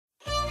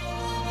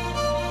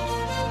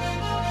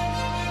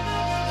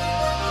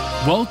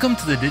Welcome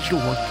to the Digital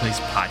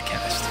Workplace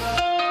Podcast.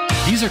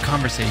 These are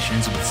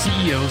conversations with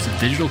CEOs of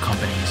digital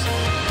companies,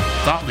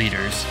 thought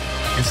leaders,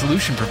 and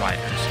solution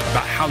providers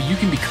about how you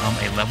can become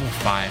a level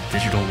 5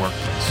 digital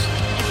workplace.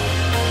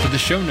 For the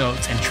show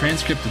notes and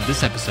transcript of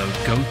this episode,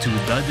 go to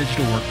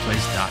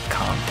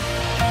thedigitalworkplace.com.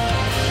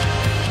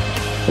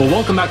 Well,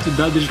 welcome back to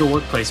the Digital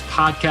Workplace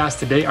Podcast.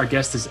 Today, our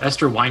guest is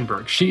Esther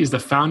Weinberg. She is the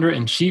founder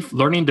and chief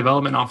learning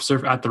development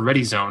officer at the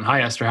Ready Zone.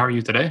 Hi, Esther. How are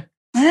you today?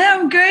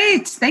 I'm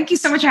great. Thank you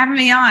so much for having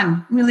me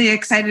on. Really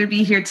excited to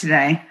be here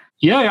today.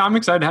 Yeah, I'm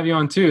excited to have you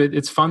on too.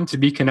 It's fun to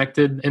be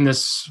connected in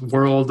this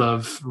world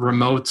of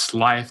remote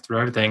life through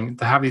everything.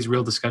 To have these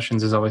real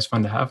discussions is always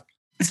fun to have.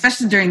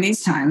 Especially during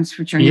these times,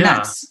 which are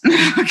nuts.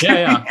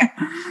 Okay. Yeah,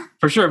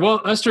 for sure.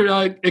 Well,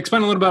 Esther,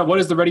 explain a little about what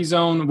is the Ready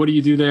Zone? What do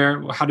you do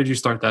there? How did you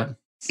start that?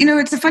 You know,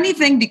 it's a funny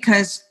thing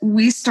because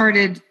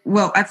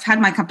I've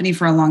had my company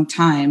for a long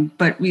time,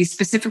 but we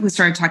specifically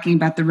started talking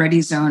about the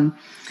Ready Zone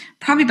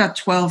probably about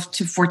 12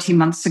 to 14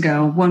 months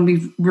ago when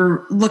we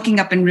were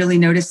looking up and really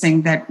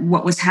noticing that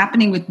what was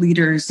happening with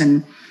leaders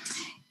and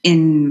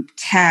in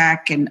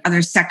tech and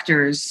other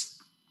sectors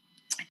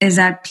is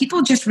that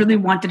people just really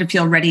wanted to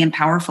feel ready and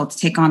powerful to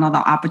take on all the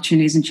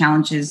opportunities and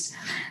challenges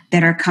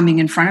that are coming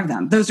in front of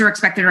them. Those are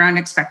expected or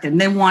unexpected. And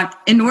they want,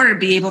 in order to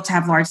be able to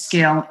have large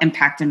scale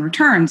impact and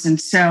returns.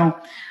 And so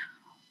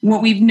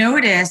what we've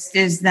noticed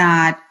is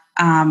that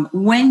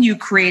when you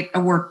create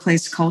a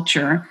workplace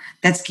culture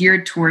that's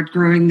geared toward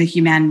growing the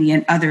humanity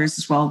and others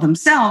as well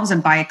themselves,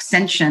 and by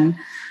extension,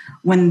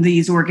 when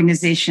these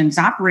organizations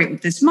operate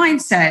with this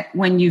mindset,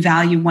 when you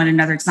value one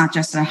another, it's not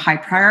just a high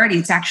priority,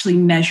 it's actually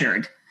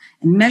measured.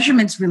 And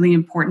measurement's really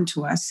important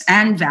to us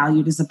and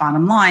valued as the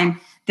bottom line.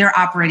 They're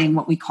operating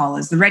what we call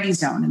as the Ready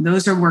Zone. And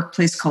those are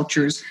workplace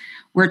cultures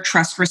where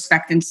trust,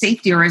 respect, and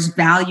safety are as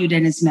valued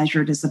and as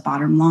measured as the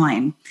bottom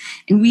line.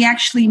 And we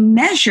actually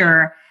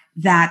measure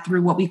that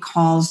through what we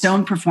call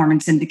zone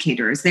performance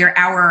indicators. They're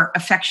our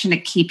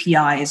affectionate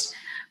KPIs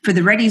for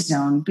the Ready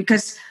Zone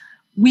because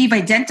we've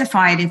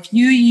identified if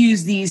you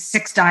use these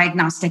 6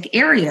 diagnostic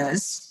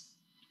areas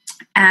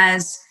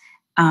as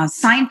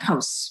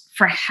signposts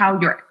for how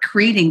you're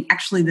creating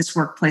actually this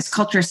workplace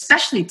culture,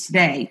 especially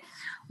today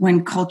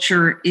when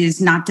culture is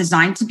not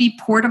designed to be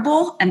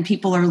portable and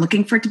people are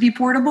looking for it to be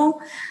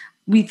portable.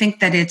 We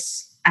think that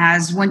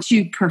once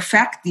you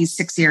perfect these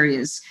 6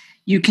 areas,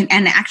 you can,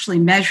 and actually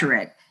measure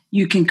it,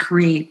 you can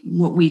create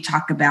what we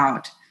talk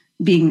about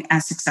being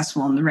as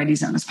successful in the Ready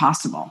Zone as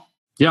possible.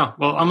 Yeah,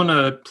 well, I'm going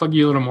to plug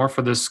you a little more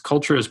for this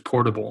culture is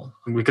portable,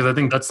 because I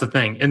think that's the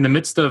thing. In the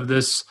midst of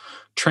this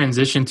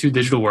transition to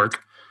digital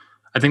work,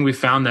 I think we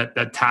found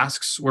that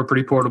tasks were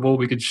pretty portable.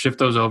 We could shift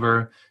those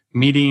over.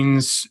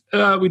 Meetings,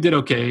 we did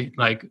okay.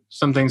 Like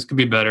some things could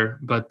be better,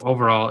 but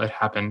overall it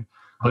happened.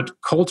 But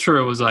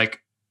culture was like,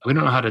 we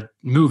don't know how to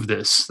move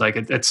this. Like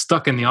it's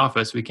stuck in the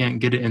office. We can't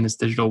get it in this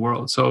digital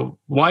world. So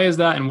why is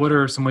that? And what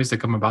are some ways to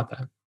come about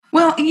that?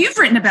 Well, you've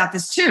written about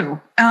this too.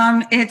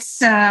 It's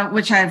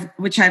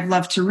which I've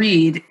loved to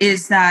read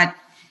is that,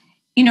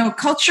 you know,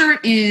 culture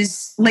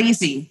is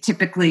lazy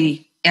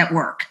typically at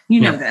work.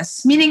 You know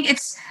this, meaning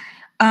it's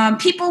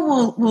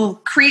people will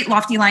create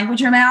lofty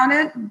language around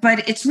it,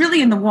 but it's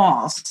really in the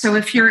walls. So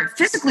if you're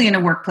physically in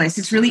a workplace,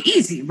 it's really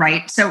easy,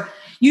 right? So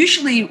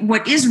usually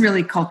what is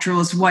really cultural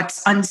is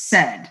what's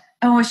unsaid.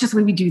 Oh, it's just the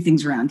way we do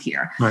things around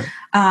here. Right.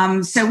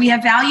 So we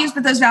have values,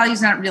 but those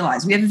values are not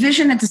realized. We have a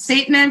vision, it's a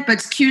statement, but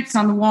it's cute, it's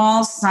on the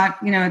walls. It's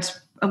not,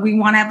 we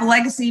want to have a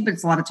legacy, but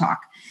it's a lot of talk.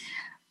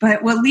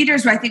 But what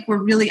leaders, I think, were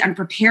really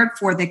unprepared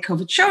for that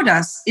COVID showed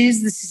us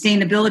is the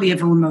sustainability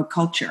of a remote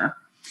culture.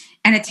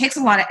 And it takes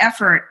a lot of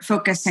effort,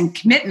 focus, and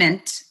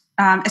commitment,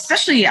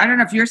 especially, I don't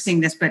know if you're seeing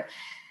this, but,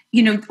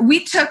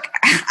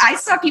 I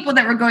saw people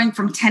that were going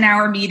from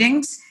 10-hour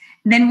meetings.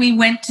 Then we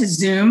went to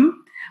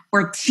Zoom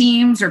or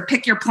Teams or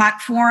pick your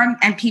platform,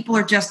 and people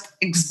are just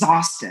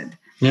exhausted.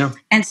 Yeah.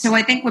 And so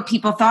I think what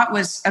people thought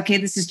was, okay,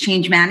 this is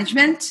change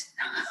management.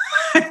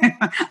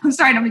 I'm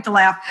sorry, I don't mean to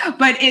laugh,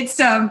 but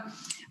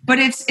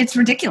it's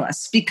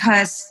ridiculous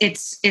because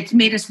it's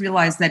made us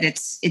realize that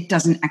it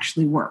doesn't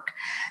actually work.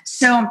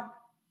 So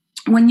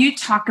when you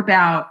talk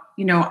about,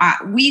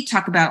 we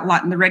talk about a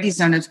lot in the Ready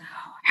Zone is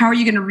how are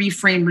you going to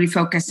reframe,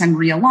 refocus, and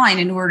realign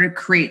in order to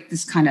create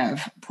this kind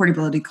of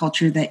portability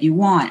culture that you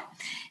want.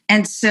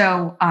 And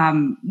so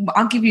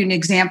I'll give you an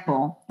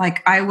example.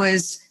 Like I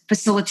was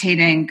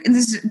facilitating, and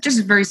this is just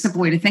a very simple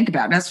way to think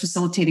about it. I was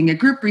facilitating a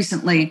group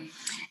recently,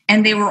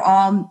 and they were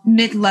all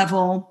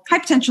mid-level,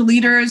 high-potential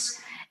leaders,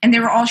 and they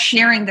were all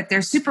sharing that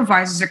their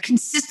supervisors are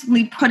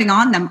consistently putting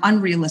on them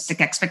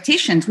unrealistic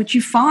expectations, which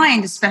you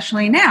find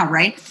especially now,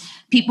 right?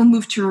 People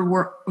move to a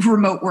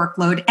remote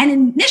workload. And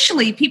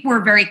initially, people were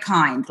very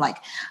kind. Like,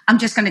 I'm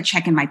just going to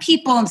check in my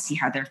people and see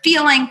how they're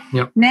feeling.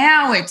 Yep.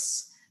 Now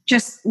it's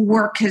just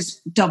work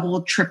has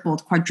doubled,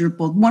 tripled,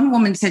 quadrupled. One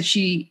woman said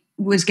she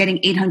was getting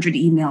 800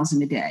 emails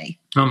in a day.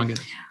 Oh, my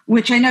goodness.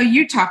 Which I know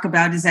you talk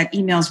about is that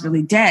email is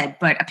really dead,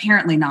 but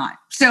apparently not.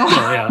 So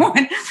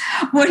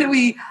what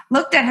we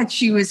looked at,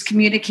 she was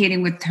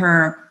communicating with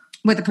her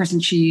with the person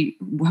she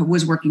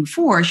was working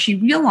for, she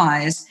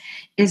realized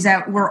is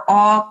that we're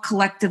all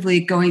collectively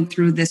going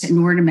through this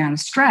inordinate amount of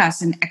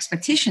stress and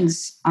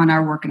expectations on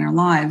our work and our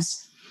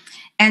lives.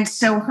 And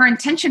so her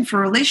intention for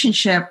a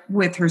relationship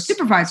with her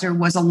supervisor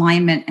was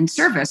alignment and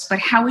service. But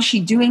how is she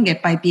doing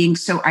it? By being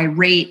so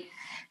irate,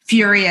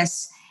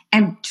 furious,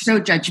 and so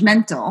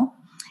judgmental.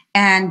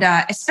 And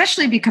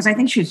especially because I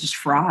think she was just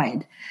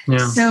fried.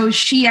 Yeah. So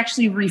she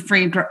actually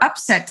reframed her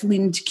upset to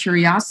lean into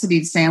curiosity,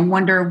 to say, I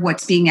wonder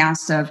what's being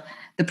asked of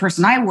the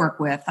person I work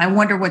with. I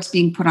wonder what's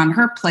being put on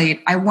her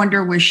plate. I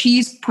wonder where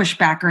she's pushed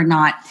back or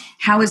not.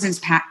 How is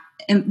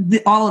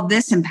all of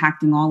this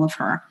impacting all of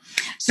her?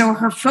 So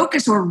her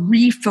focus or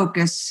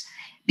refocus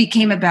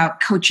became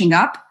about coaching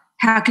up.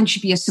 How can she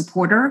be a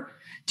supporter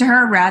to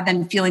her rather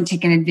than feeling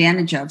taken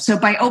advantage of? So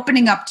by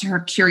opening up to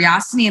her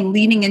curiosity and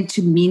leaning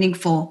into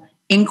meaningful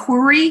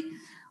inquiry,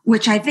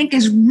 which I think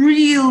is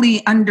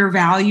really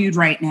undervalued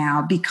right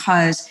now,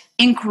 because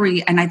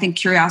inquiry and I think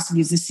curiosity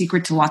is the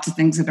secret to lots of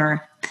things that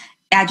are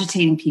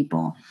agitating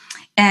people.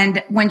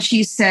 And when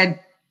she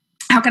said,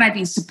 how can I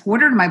be a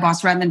supporter to my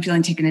boss rather than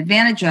feeling taken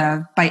advantage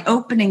of? By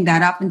opening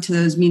that up into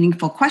those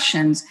meaningful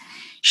questions,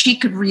 she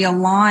could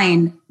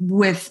realign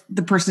with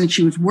the person that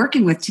she was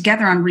working with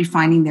together on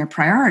refining their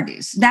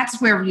priorities. That's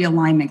where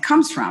realignment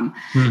comes from.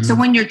 Mm-hmm. So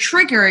when you're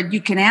triggered,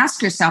 you can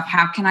ask yourself,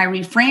 how can I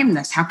reframe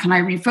this? How can I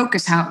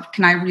refocus? How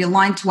can I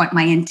realign to what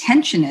my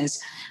intention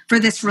is for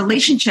this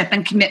relationship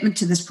and commitment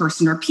to this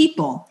person or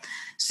people?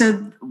 So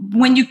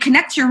when you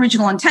connect to your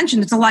original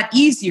intention, it's a lot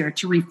easier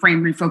to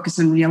reframe, refocus,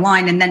 and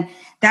realign. And then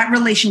that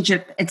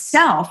relationship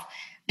itself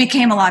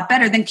became a lot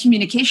better. Then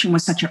communication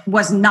was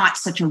not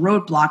such a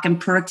roadblock, and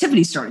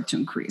productivity started to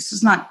increase.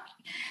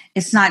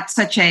 It's not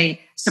such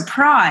a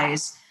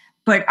surprise,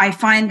 but I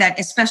find that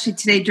especially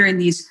today during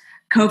these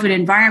COVID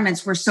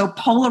environments, we're so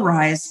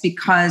polarized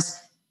because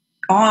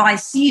all I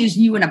see is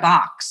you in a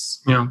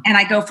box. Yeah. And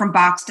I go from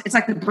box to, it's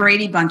like the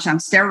Brady Bunch on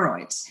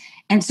steroids.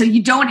 And so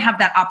you don't have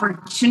that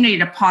opportunity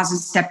to pause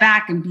and step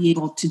back and be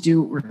able to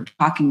do what we're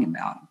talking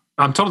about.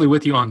 I'm totally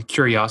with you on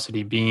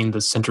curiosity being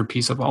the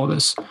centerpiece of all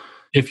this.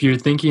 If your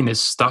thinking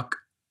is stuck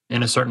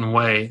in a certain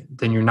way,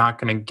 then you're not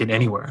going to get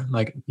anywhere.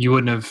 Like you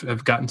wouldn't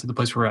have gotten to the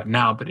place we're at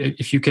now. But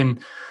if you can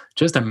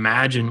just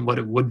imagine what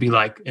it would be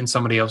like in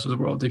somebody else's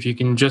world, if you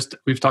can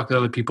we've talked to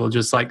other people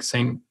just like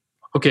saying,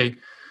 okay,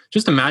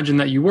 just imagine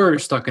that you were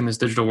stuck in this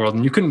digital world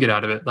and you couldn't get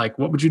out of it. Like,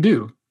 what would you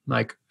do?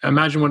 Like,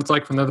 imagine what it's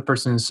like from the other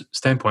person's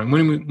standpoint.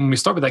 When we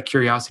start with that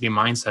curiosity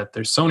mindset,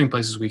 there's so many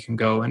places we can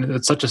go. And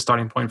it's such a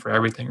starting point for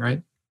everything,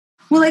 right?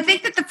 Well, I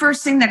think that the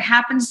first thing that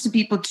happens to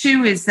people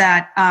too is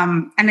that,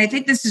 and I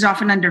think this is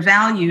often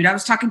undervalued. I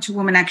was talking to a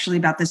woman actually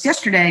about this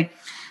yesterday.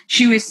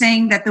 She was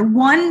saying that the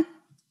one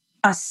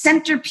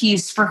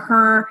centerpiece for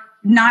her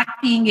not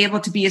being able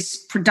to be as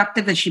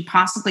productive as she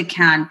possibly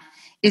can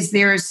is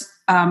there's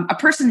a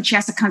person that she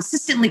has to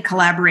consistently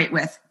collaborate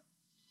with.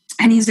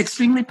 And he's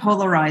extremely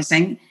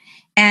polarizing.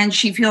 And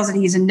she feels that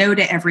he's a no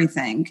to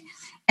everything.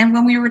 And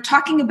when we were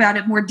talking about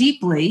it more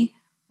deeply,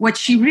 what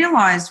she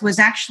realized was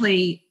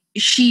actually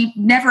she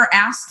never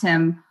asked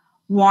him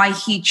why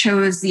he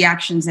chose the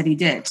actions that he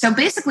did. So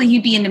basically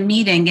he'd be in a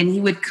meeting and he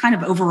would kind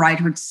of override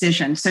her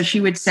decision. So she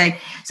would say,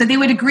 so they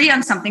would agree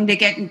on something, they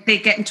get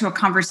into a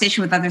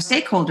conversation with other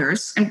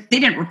stakeholders, and they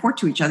didn't report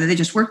to each other, they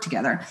just worked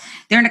together.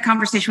 They're in a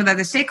conversation with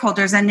other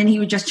stakeholders, and then he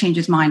would just change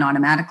his mind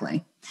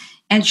automatically.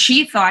 And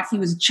she thought he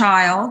was a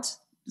child,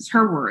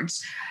 her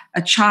words,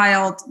 a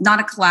child, not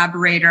a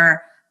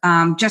collaborator,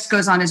 just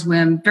goes on his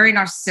whim, very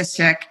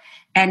narcissistic,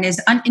 and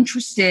is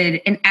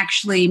uninterested in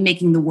actually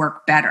making the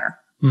work better.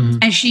 Mm-hmm.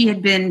 And she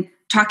had been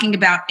talking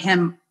about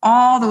him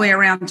all the way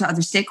around to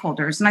other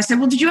stakeholders. And I said,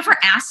 well, did you ever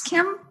ask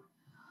him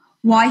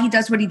why he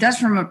does what he does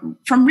from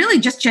really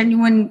just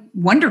genuine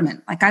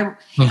wonderment? Like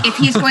if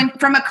he's going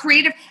from a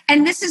creative,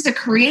 and this is a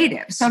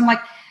creative. So I'm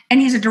like,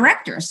 and he's a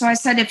director. So I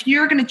said, if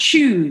you're going to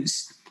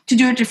choose to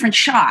do a different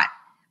shot,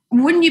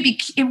 wouldn't you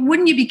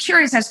be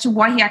curious as to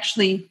why he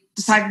actually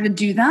decided to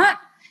do that?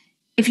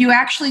 If you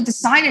actually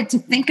decided to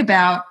think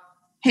about,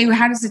 hey,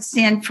 how does it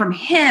stand from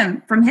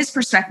him, from his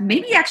perspective?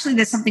 Maybe actually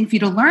there's something for you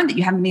to learn that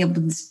you haven't been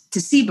able to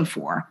see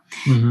before.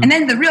 Mm-hmm. And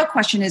then the real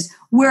question is,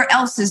 where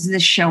else is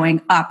this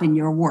showing up in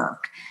your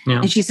work? Yeah.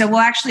 And she said, well,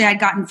 actually, I'd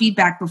gotten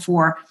feedback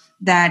before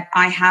that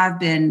I have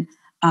been,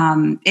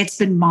 it's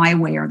been my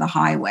way or the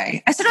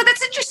highway. I said, oh,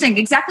 that's interesting.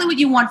 Exactly what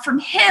you want from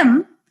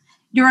him,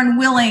 you're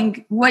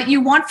unwilling, what you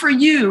want for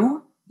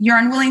you, you're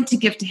unwilling to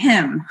give to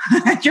him.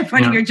 You're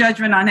putting your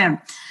judgment on him.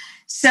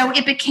 So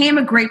it became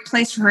a great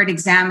place for her to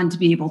examine, to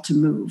be able to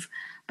move.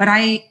 But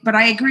I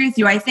agree with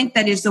you. I think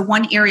that is the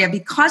one area,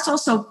 because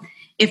also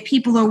if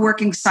people are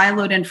working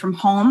siloed and from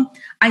home,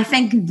 I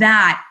think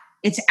that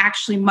it's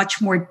actually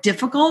much more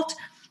difficult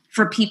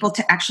for people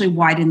to actually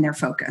widen their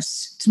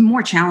focus. It's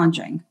more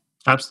challenging.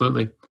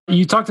 Absolutely.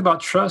 You talked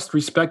about trust,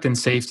 respect, and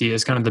safety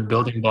as kind of the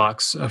building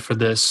blocks for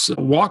this.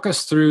 Walk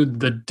us through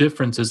the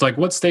differences. Like,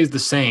 what stays the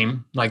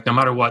same? Like, no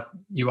matter what,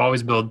 you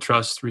always build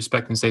trust,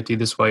 respect, and safety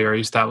this way, or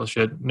you establish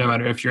it, no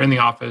matter if you're in the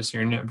office,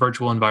 you're in a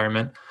virtual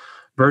environment.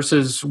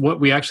 versus what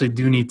we actually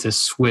do need to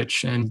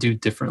switch and do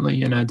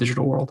differently in a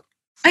digital world?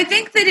 I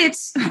think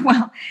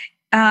that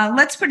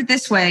let's put it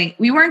this way.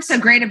 We weren't so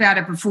great about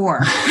it before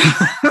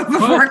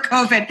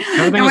COVID,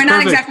 and we're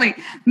not exactly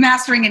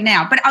mastering it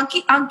now. But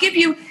I'll give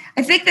you,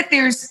 I think that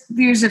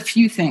there's a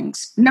few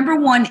things. Number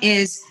one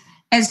is,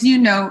 as you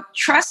know,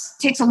 trust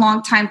takes a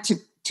long time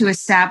to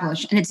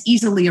establish, and it's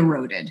easily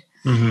eroded.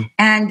 Mm-hmm.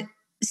 And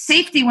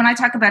safety, when I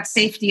talk about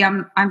safety,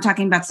 I'm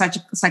talking about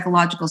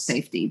psychological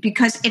safety,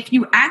 because if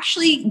you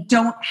actually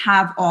don't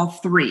have all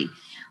three,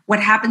 what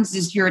happens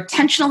is your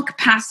attentional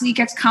capacity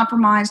gets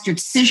compromised, your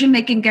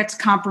decision-making gets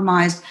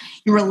compromised,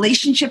 your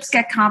relationships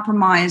get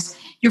compromised,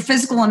 your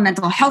physical and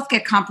mental health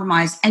get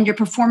compromised, and your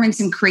performance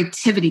and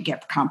creativity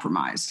get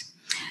compromised.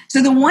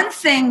 So the one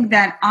thing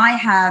that I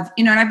have,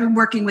 and I've been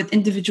working with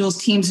individuals,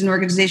 teams, and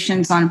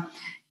organizations on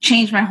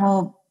change my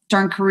whole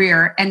darn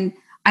career. And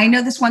I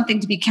know this one thing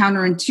to be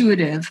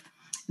counterintuitive,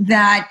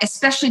 that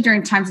especially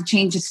during times of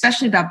change,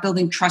 especially about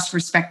building trust,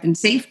 respect, and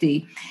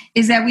safety,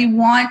 is that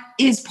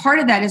part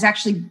of that is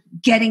actually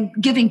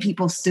giving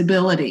people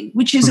stability,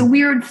 which is a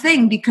weird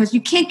thing, because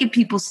you can't give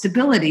people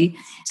stability,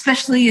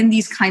 especially in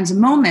these kinds of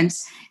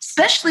moments,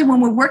 especially when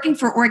we're working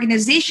for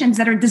organizations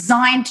that are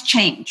designed to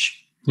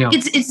change. Yeah.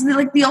 It's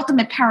like the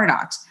ultimate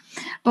paradox.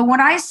 But what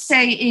I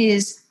say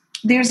is,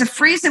 there's a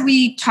phrase that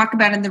we talk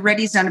about in the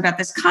Ready Zone about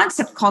this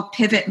concept called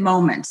pivot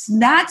moments.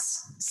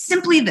 That's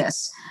simply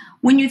this.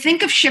 When you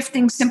think of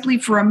shifting simply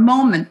for a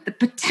moment, the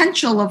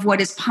potential of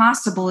what is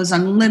possible is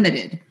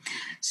unlimited.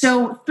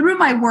 So through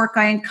my work,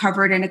 I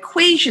uncovered an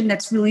equation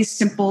that's really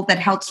simple that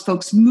helps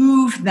folks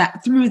move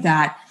through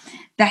that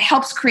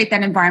helps create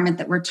that environment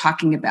that we're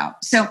talking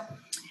about. So,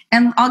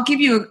 and I'll give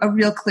you a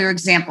real clear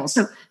example.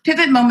 So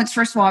pivot moments,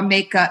 first of all, are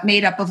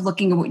made up of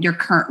looking at what your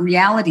current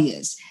reality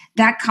is.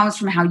 That comes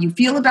from how you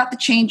feel about the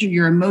change or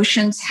your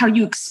emotions, how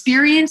you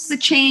experience the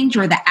change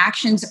or the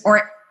actions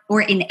or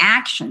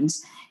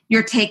inactions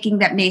you're taking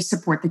that may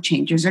support the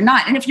changes or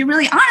not. And if you're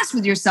really honest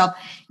with yourself,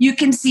 you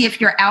can see if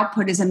your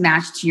output is a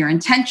match to your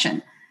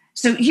intention.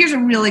 So here's a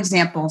real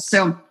example.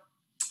 So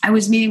I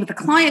was meeting with a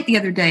client the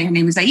other day. Her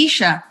name is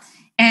Aisha,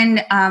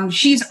 and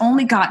she's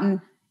only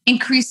gotten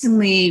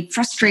increasingly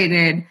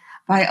frustrated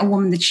by a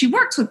woman that she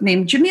works with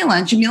named Jamila.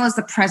 And Jamila is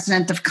the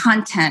president of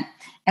content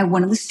at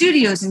one of the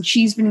studios, and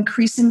she's been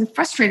increasingly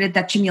frustrated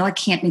that Jamila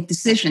can't make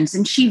decisions.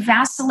 And she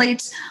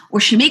vacillates, or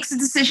she makes a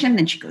decision,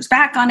 then she goes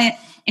back on it,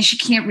 and she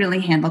can't really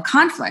handle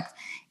conflict.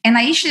 And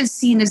Aisha is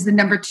seen as the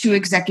number 2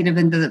 executive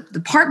in the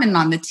department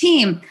on the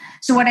team.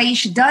 So what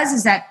Aisha does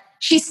is that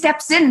she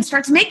steps in and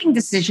starts making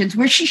decisions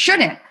where she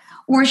shouldn't,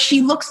 or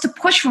she looks to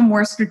push for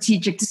more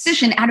strategic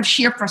decision out of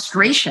sheer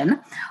frustration,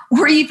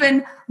 or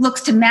even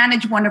looks to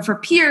manage one of her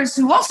peers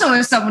who also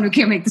is someone who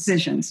can't make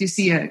decisions. You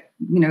see a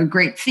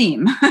great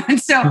theme. And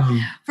so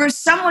for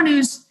someone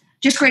who's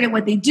just great at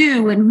what they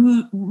do and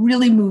who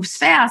really moves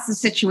fast, the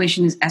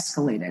situation is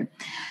escalated.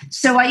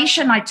 So Aisha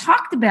and I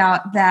talked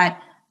about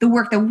that, the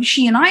work that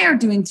she and I are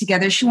doing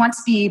together. She wants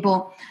to be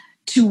able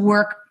to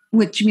work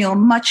with Jamila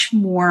much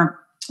more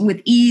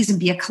with ease and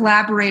be a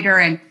collaborator,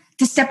 and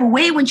to step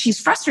away when she's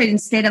frustrated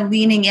instead of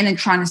leaning in and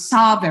trying to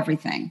solve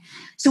everything.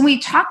 So we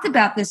talked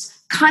about this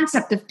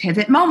concept of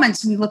pivot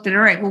moments, and we looked at,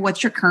 all right, well,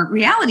 what's your current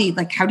reality?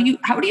 Like, how do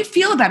you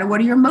feel about it? What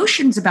are your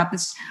emotions about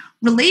this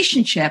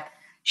relationship?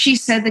 She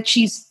said that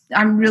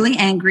I'm really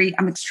angry.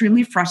 I'm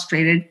extremely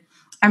frustrated.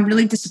 I'm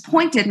really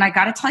disappointed. And I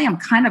got to tell you, I'm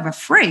kind of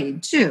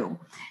afraid too.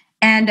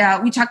 And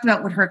we talked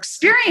about what her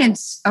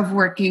experience of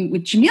working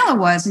with Jamila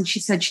was. And she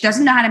said she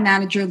doesn't know how to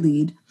manage her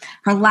lead.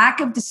 Her lack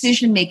of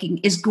decision-making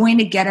is going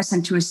to get us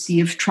into a sea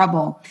of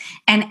trouble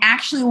and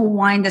actually will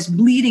wind us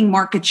bleeding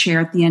market share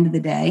at the end of the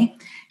day.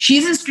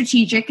 She's a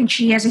strategic and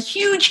she has a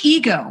huge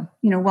ego.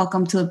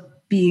 Welcome to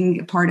being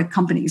a part of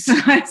companies.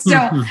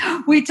 So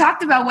we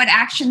talked about what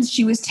actions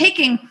she was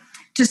taking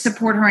to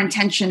support her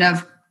intention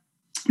of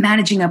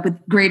managing up with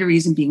greater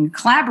ease and being a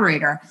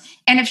collaborator.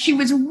 And if she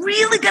was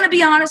really going to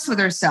be honest with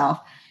herself,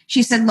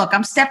 she said, look,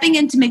 I'm stepping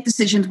in to make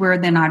decisions where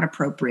they're not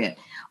appropriate.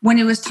 When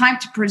it was time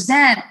to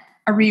present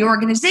a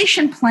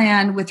reorganization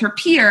plan with her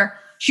peer,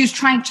 she was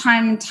trying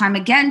time and time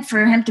again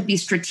for him to be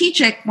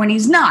strategic when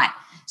he's not.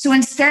 So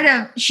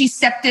she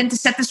stepped in to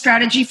set the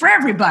strategy for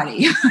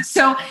everybody.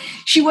 So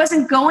she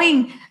wasn't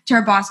going to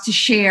her boss to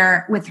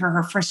share with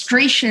her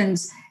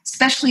frustrations,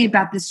 especially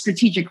about this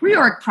strategic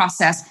reorg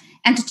process,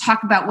 and to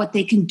talk about what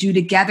they can do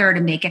together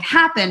to make it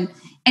happen.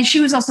 And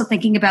she was also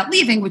thinking about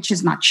leaving, which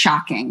is not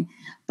shocking.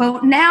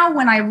 But now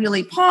when I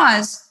really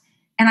pause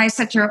and I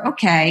said to her,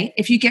 okay,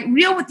 if you get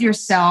real with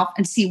yourself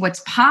and see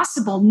what's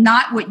possible,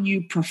 not what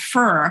you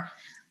prefer,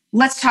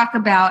 let's talk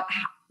about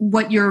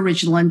what your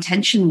original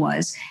intention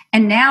was.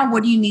 And now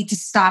what do you need to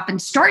stop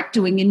and start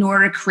doing in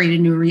order to create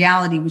a new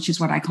reality, which is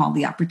what I call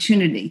the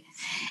opportunity.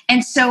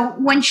 And so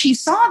when she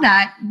saw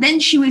that, then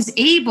she was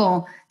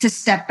able to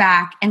step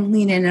back and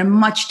lean in a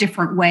much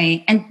different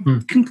way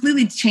and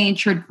completely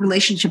change her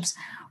relationships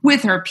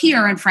with her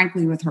peer and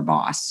frankly with her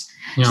boss.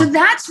 Yeah. So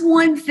that's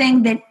one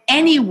thing that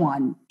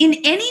anyone in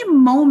any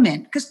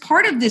moment, because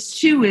part of this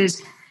too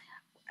is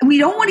we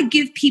don't want to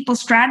give people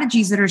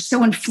strategies that are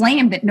so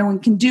inflamed that no one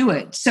can do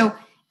it. So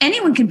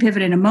anyone can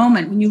pivot in a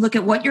moment. When you look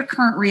at what your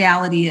current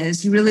reality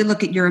is, you really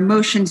look at your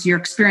emotions, your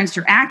experience,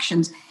 your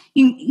actions,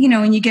 you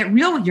know, and you get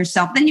real with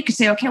yourself, then you can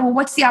say, okay, well,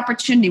 what's the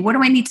opportunity? What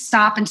do I need to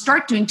stop and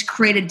start doing to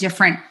create a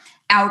different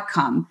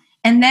outcome?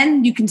 And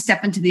then you can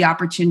step into the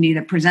opportunity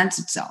that presents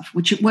itself,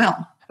 which it will.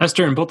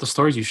 Esther, in both the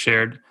stories you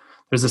shared,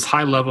 there's this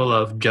high level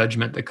of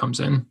judgment that comes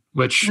in,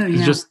 which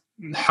is just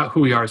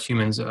who we are as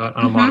humans in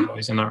a lot of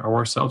ways in our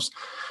work selves.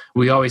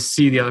 We always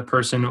see the other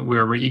person.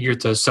 We're eager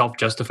to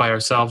self-justify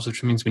ourselves,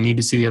 which means we need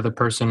to see the other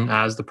person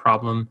as the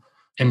problem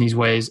in these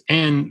ways.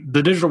 And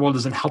the digital world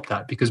doesn't help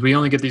that because we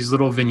only get these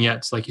little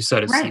vignettes. Like you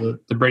said, it's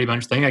the Brady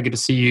Bunch thing. I get to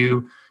see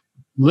you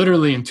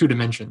literally in 2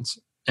 dimensions.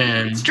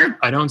 And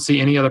I don't see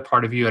any other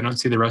part of you. I don't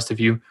see the rest of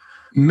you.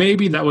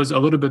 Maybe that was a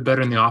little bit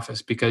better in the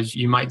office because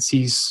you might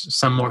see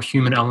some more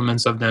human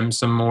elements of them,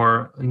 some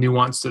more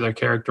nuance to their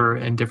character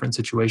in different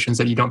situations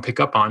that you don't pick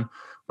up on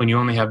when you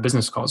only have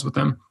business calls with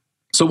them.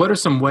 So what are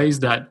some ways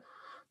that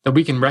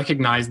we can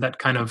recognize that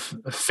kind of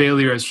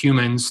failure as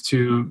humans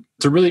to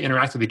really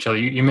interact with each other?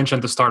 You mentioned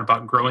at the start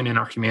about growing in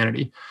our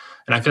humanity.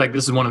 And I feel like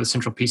this is one of the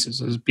central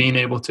pieces, is being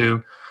able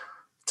to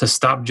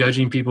stop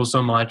judging people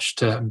so much,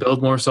 to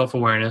build more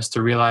self-awareness,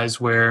 to realize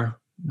where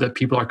the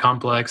people are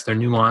complex, they're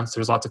nuanced,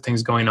 there's lots of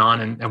things going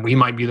on, and we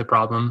might be the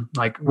problem.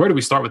 Like, where do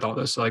we start with all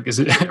this? Like,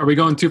 are we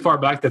going too far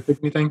back to fix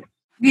anything?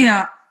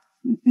 Yeah.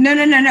 No.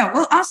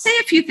 Well, I'll say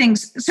a few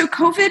things. So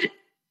COVID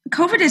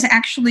is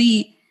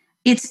actually,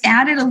 it's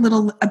added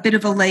a bit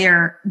of a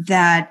layer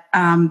that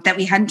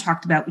we hadn't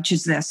talked about, which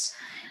is this.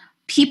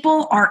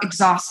 People are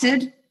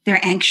exhausted. They're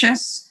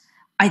anxious.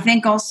 I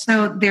think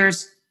also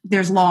there's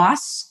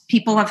loss.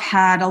 People have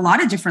had a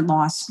lot of different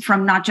loss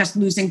from not just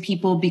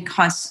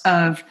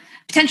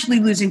potentially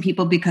losing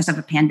people because of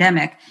a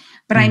pandemic.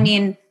 But I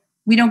mean,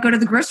 we don't go to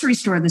the grocery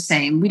store the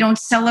same. We don't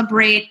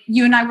celebrate.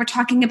 You and I were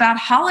talking about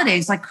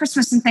holidays like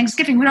Christmas and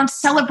Thanksgiving. We don't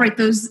celebrate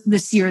those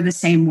this year the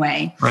same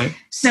way. Right.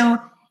 So,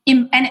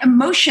 and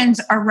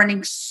emotions are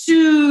running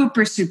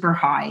super, super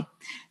high.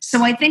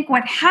 So I think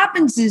what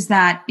happens is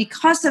that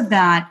because of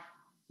that,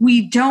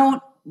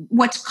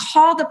 what's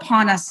called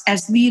upon us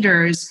as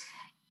leaders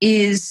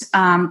is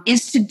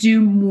to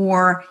do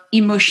more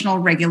emotional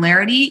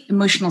regularity,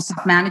 emotional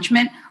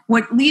self-management.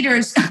 What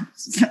leaders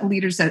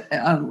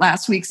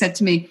last week said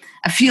to me,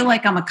 I feel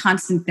like I'm a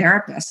constant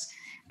therapist.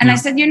 And I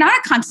said, you're not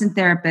a constant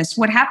therapist.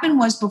 What happened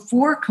was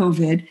before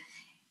COVID,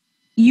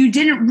 you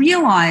didn't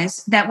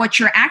realize that what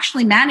you're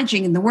actually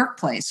managing in the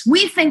workplace.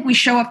 We think we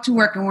show up to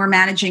work and we're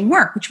managing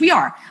work, which we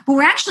are, but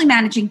we're actually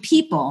managing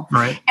people.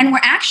 Right. And we're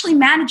actually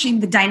managing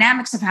the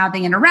dynamics of how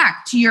they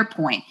interact, to your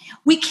point.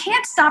 We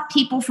can't stop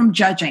people from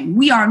judging.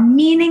 We are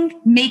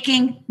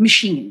meaning-making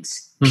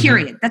machines,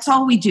 period. That's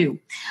all we do.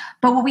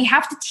 But what we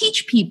have to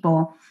teach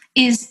people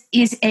is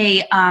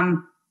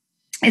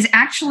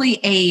actually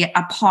a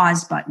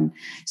pause button.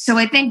 So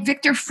I think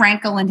Viktor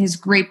Frankl, in his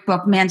great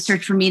book, Man's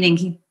Search for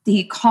Meaning,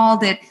 he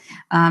called it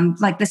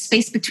like the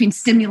space between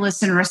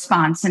stimulus and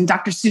response. And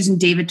Dr. Susan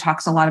David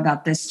talks a lot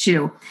about this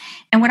too.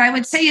 And what I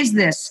would say is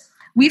this: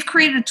 we've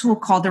created a tool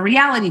called the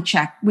reality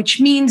check,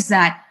 which means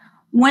that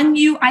when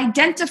you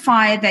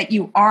identify that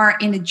you are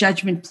in a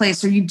judgment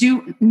place, or you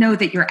do know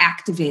that you're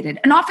activated,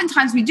 and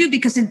oftentimes we do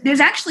because there's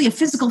actually a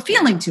physical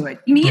feeling to it.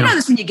 I mean, you know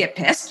this when you get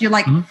pissed, you're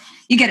like,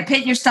 you get a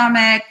pit in your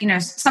stomach, you know,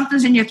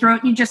 something's in your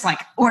throat, and you just like,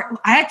 or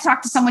I had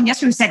talked to someone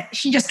yesterday who said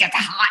she just gets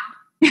hot,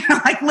 you know,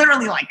 like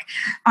literally like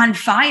on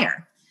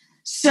fire.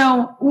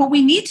 So what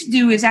we need to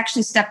do is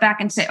actually step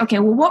back and say, okay,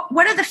 well,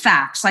 what are the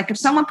facts? Like if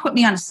someone put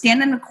me on a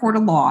stand in a court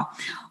of law,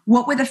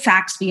 what would the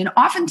facts be? And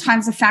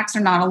oftentimes the facts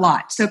are not a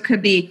lot. So it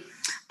could be,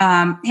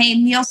 hey,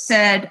 Neil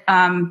said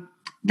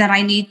that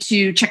I need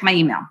to check my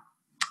email.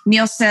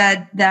 Neil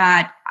said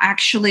that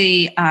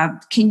actually,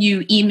 can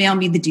you email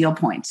me the deal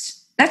points?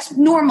 That's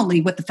normally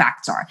what the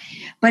facts are.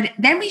 But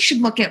then we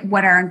should look at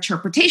what our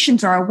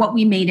interpretations are, what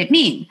we made it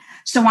mean.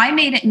 So I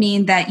made it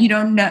mean that you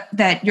don't know,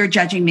 that you're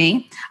judging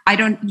me.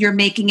 You're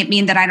making it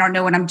mean that I don't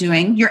know what I'm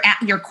doing.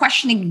 You're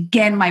questioning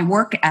again my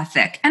work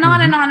ethic, and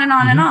on and on and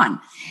on and on.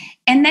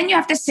 And then you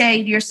have to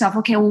say to yourself,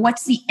 okay, well,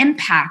 what's the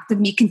impact of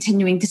me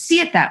continuing to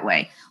see it that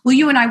way? Well,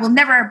 you and I will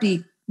never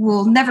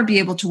be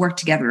able to work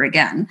together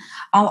again.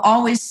 I'll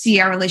always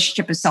see our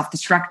relationship as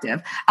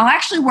self-destructive. I'll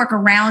actually work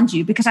around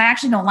you because I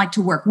actually don't like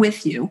to work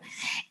with you.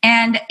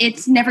 And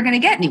it's never going to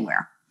get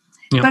anywhere.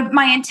 Yep. But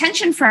my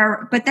intention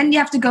but then you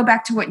have to go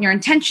back to what your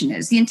intention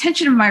is. The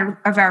intention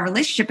of our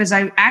relationship is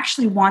I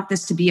actually want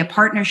this to be a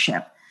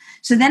partnership.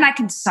 So then I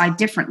can decide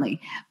differently.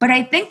 But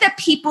I think that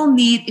people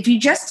need, if you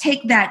just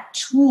take that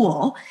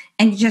tool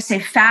and you just say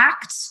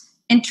facts,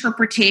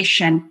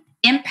 interpretation,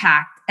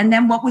 impact, and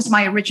then what was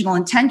my original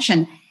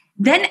intention,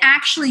 then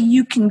actually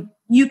you can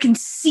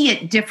see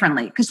it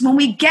differently. Because when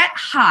we get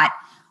hot,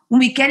 when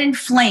we get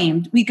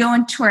inflamed, we go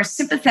into our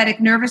sympathetic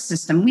nervous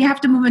system. We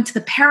have to move into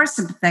the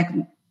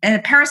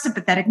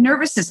parasympathetic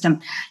nervous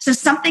system. So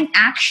something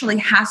actually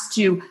has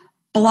to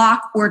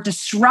block or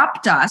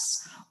disrupt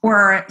us,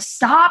 or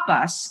stop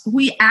us,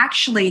 we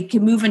actually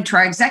can move into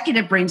our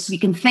executive brain so we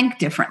can think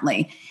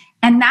differently.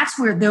 And that's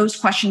where those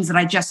questions that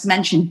I just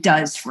mentioned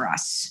does for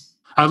us.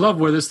 I love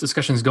where this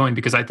discussion is going,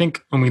 because I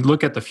think when we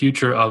look at the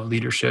future of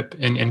leadership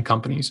in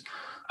companies,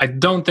 I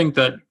don't think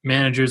that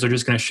managers are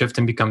just going to shift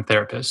and become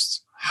therapists.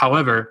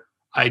 However,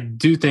 I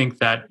do think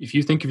that if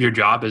you think of your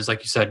job as,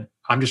 like you said,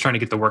 I'm just trying to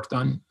get the work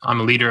done.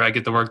 I'm a leader, I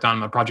get the work done.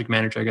 I'm a project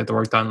manager, I get the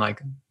work done.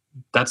 Like,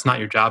 that's not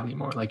your job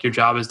anymore. Like, your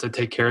job is to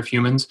take care of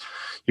humans.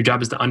 Your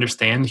job is to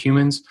understand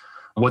humans,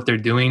 what they're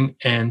doing,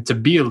 and to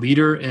be a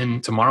leader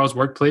in tomorrow's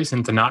workplace,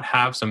 and to not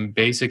have some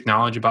basic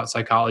knowledge about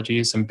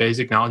psychology, some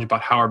basic knowledge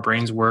about how our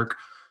brains work,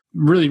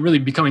 really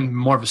becoming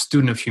more of a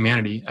student of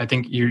humanity. I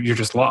think you're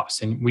just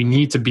lost. And we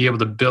need to be able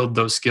to build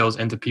those skills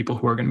into people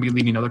who are going to be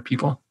leading other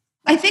people.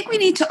 I think we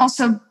need to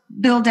also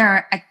build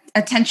our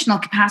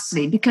attentional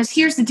capacity, because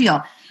here's the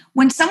deal.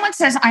 When someone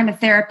says, I'm a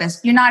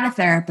therapist, you're not a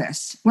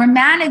therapist. We're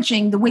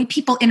managing the way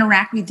people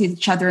interact with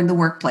each other in the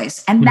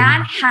workplace. And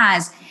that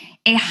has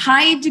a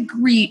high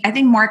degree, I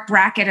think Mark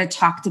Brackett had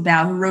talked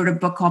about, who wrote a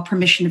book called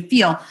Permission to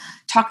Feel,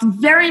 talked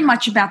very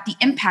much about the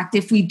impact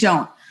if we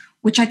don't,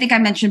 which I think I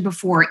mentioned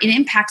before. It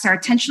impacts our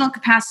attentional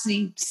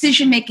capacity,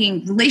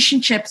 decision-making,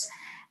 relationships,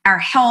 our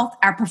health,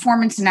 our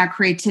performance, and our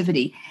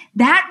creativity.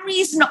 That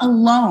reason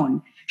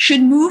alone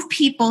should move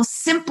people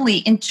simply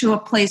into a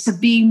place of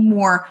being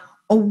more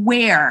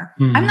aware.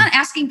 I'm not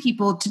asking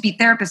people to be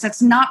therapists.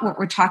 That's not what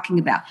we're talking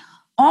about.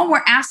 All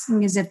we're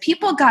asking is if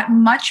people got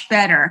much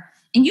better,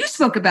 and you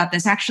spoke about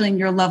this actually in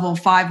your level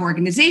 5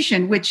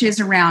 organization, which is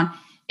around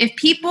if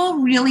people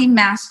really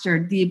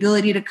mastered the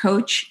ability to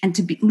coach and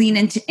to lean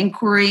into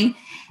inquiry,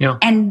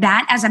 and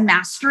that as a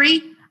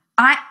mastery,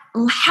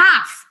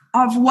 half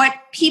of what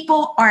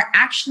people are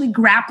actually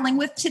grappling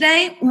with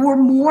today or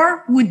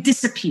more would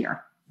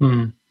disappear.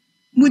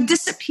 Would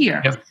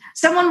disappear. Yep.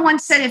 Someone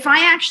once said, if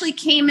I actually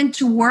came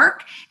into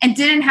work and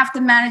didn't have to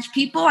manage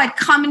people, I'd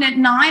come in at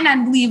 9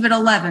 and leave at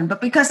 11.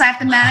 But because I have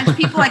to manage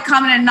people, I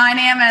come in at 9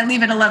 a.m. and I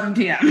leave at 11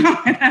 p.m. You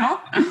know?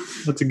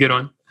 That's a good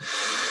one.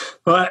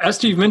 Well,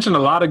 Esther, you've mentioned a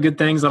lot of good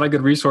things, a lot of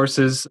good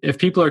resources. If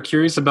people are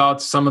curious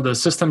about some of the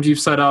systems you've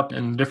set up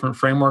and different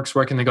frameworks,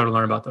 where can they go to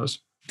learn about those?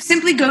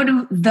 Simply go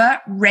to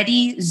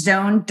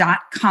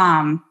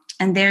thereadyzone.com.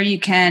 And there you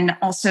can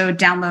also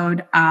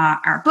download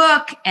our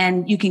book,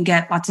 and you can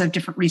get lots of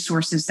different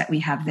resources that we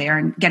have there,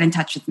 and get in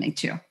touch with me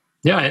too.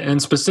 Yeah.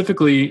 And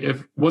specifically,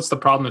 what's the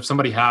problem if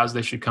somebody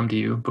they should come to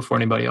you before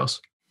anybody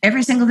else?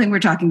 Every single thing we're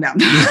talking about.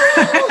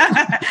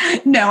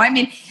 No, I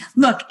mean,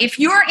 look, if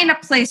you're in a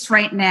place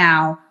right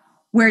now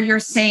where you're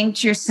saying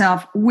to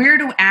yourself, where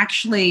do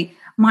actually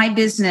my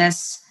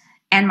business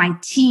and my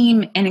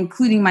team, and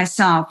including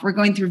myself, we're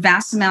going through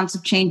vast amounts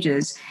of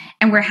changes,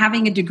 and we're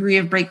having a degree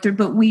of breakthrough,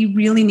 but we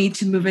really need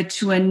to move it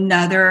to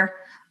another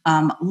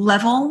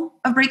level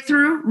of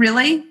breakthrough,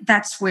 really,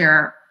 that's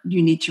where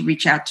you need to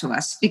reach out to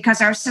us,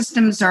 because our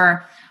systems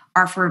are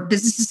for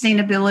business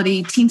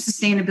sustainability, team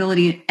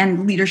sustainability,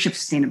 and leadership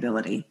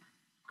sustainability.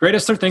 Great,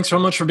 Esther. Thanks so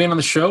much for being on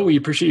the show. We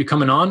appreciate you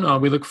coming on.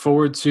 We look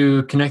forward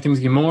to connecting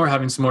with you more,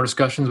 having some more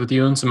discussions with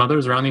you and some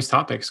others around these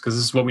topics, because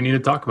this is what we need to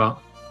talk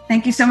about.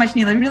 Thank you so much,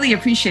 Neil. I really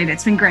appreciate it.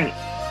 It's been great.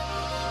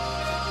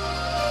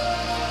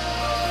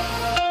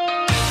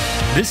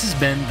 This has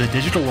been the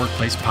Digital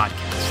Workplace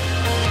Podcast.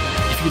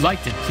 If you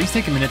liked it, please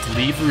take a minute to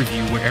leave a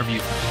review wherever you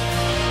found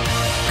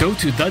it. Go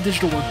to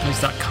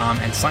thedigitalworkplace.com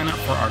and sign up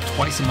for our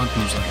twice-a-month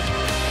newsletter.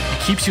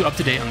 It keeps you up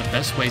to date on the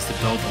best ways to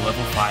build a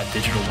Level 5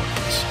 digital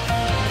workplace.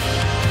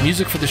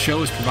 Music for the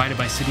show is provided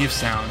by City of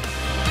Sound.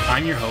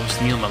 I'm your host,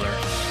 Neil Miller.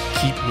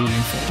 Keep moving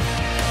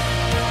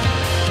forward.